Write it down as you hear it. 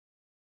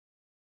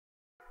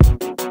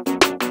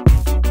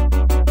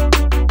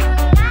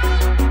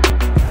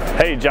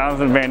Hey,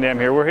 Jonathan VanDam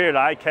here. We're here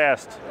at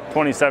ICAST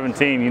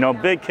 2017. You know,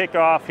 big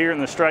kickoff here in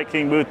the Strike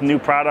King booth, new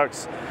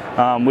products.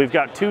 We've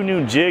got two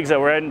new jigs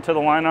that we're adding to the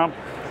lineup.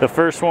 The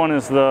first one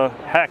is the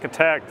Hack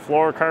Attack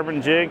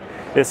fluorocarbon jig.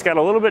 It's got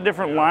a little bit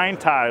different line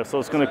tie, so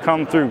it's going to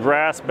come through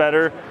grass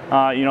better.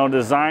 You know,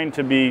 designed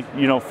to be,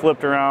 you know,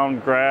 flipped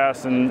around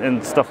grass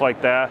and stuff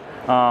like that.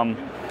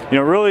 You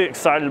know, really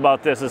excited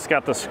about this. It's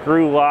got the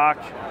screw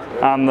lock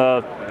on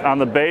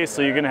the base,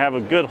 so you're going to have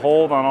a good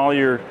hold on all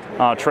your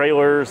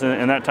trailers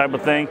and that type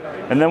of thing.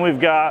 And then we've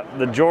got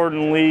the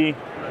Jordan Lee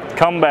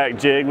comeback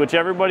jig, which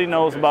everybody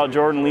knows about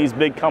Jordan Lee's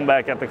big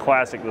comeback at the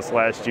Classic this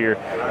last year.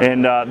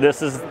 And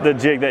this is the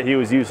jig that he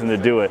was using to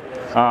do it.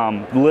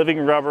 Living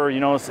rubber, you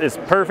know, it's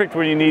perfect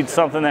when you need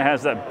something that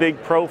has that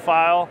big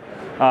profile,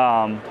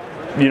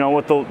 you know,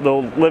 with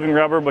the living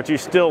rubber, but you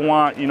still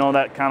want, you know,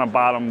 that kind of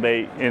bottom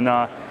bait. And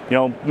you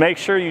know, make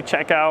sure you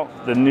check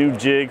out the new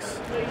jigs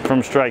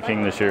from Strike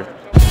King this year.